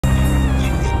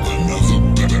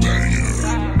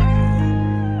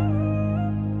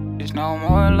No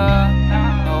more love,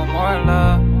 no more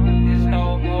love. There's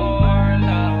no more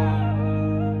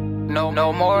love.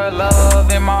 No more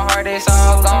love in my heart, it's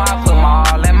all gone. I put my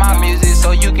all in my music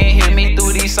so you can hear me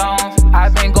through these songs.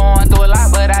 I've been going through a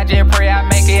lot, but I just pray I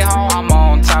make it home. I'm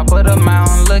on top of the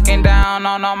mountain, looking down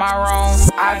on all my wrongs.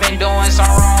 I've been doing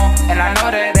some wrong, and I know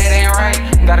that ain't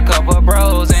right. Got a couple of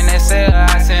bros in that cell,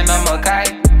 I send them a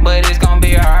kite, but it's gonna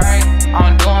be alright.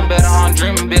 I'm doing better, I'm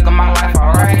dreaming big of my life,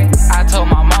 alright. I told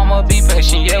my mama be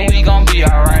patient, yeah, we gon' be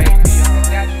alright.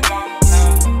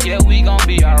 Yeah, we gon'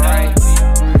 be alright.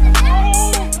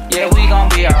 Yeah, we gon'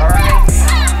 be alright.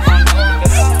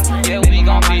 Yeah, we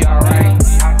gon' be alright.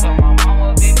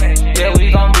 Yeah,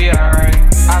 we gon' be alright.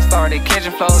 I started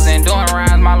catching flows and doing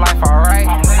rhymes, my life alright.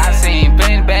 I seen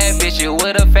bad bitches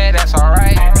with a fat, that's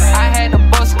alright. I had to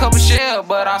bust a couple shells,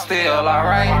 but I'm still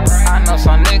alright. I know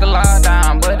some niggas locked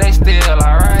down, but they still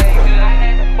alright. I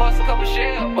had to bust a couple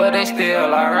shells, but they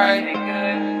still alright.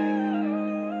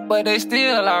 But they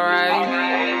still alright.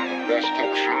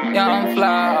 Young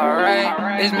fly,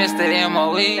 alright. It's Mr.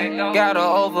 MOE. Gotta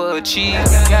overachieve.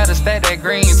 Gotta stack that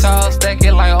green tall, stack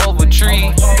it like over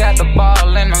tree. Got the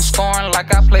ball and I'm scoring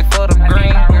like I play for the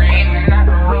green.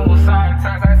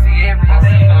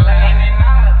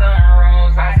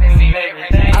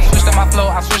 I switched up my flow,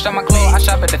 I switched up my clothes. I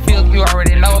shop at the field, you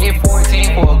already know. Hit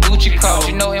 14 for a Gucci coat.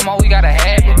 You know MOE got a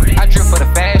habit. I drip for the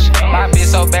fashion. My bitch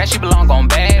so bad, she belong on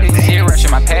bad. It's here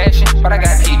rushing my passion, but I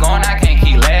gotta keep going, I can't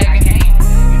keep lagging.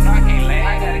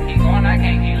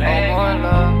 No more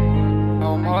love,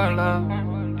 no more love.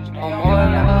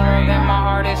 In my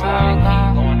heart it's all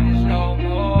gone.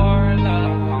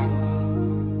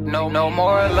 No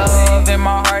more love in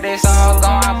my heart, it's all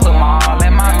gone. I put my all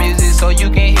in my music so you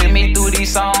can hear me through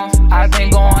these songs. I've been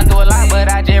going through a lot,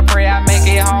 but I just pray I make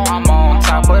it home. I'm on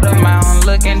top of the mountain,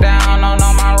 looking down on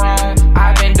all my wrongs.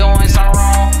 I've been doing some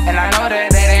wrong, and I know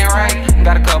that ain't right.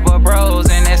 Got a couple of bros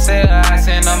in that cell, I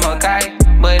send them a kite,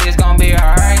 but it's gonna be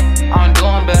alright. I'm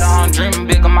doing better, I'm dreaming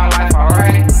big of my life,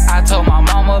 alright. I told my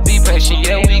mama be patient,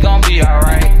 yeah, we gon' be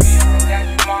alright.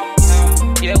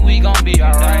 Yeah, we gon' be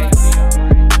alright.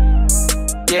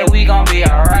 Yeah, we gon' be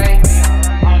alright.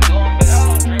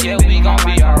 Yeah, we gon'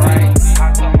 be alright.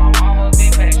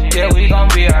 Yeah, we gon'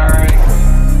 be alright.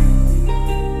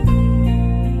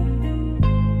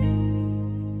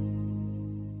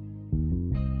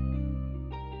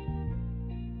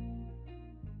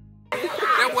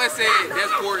 That boy said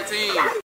that's 14.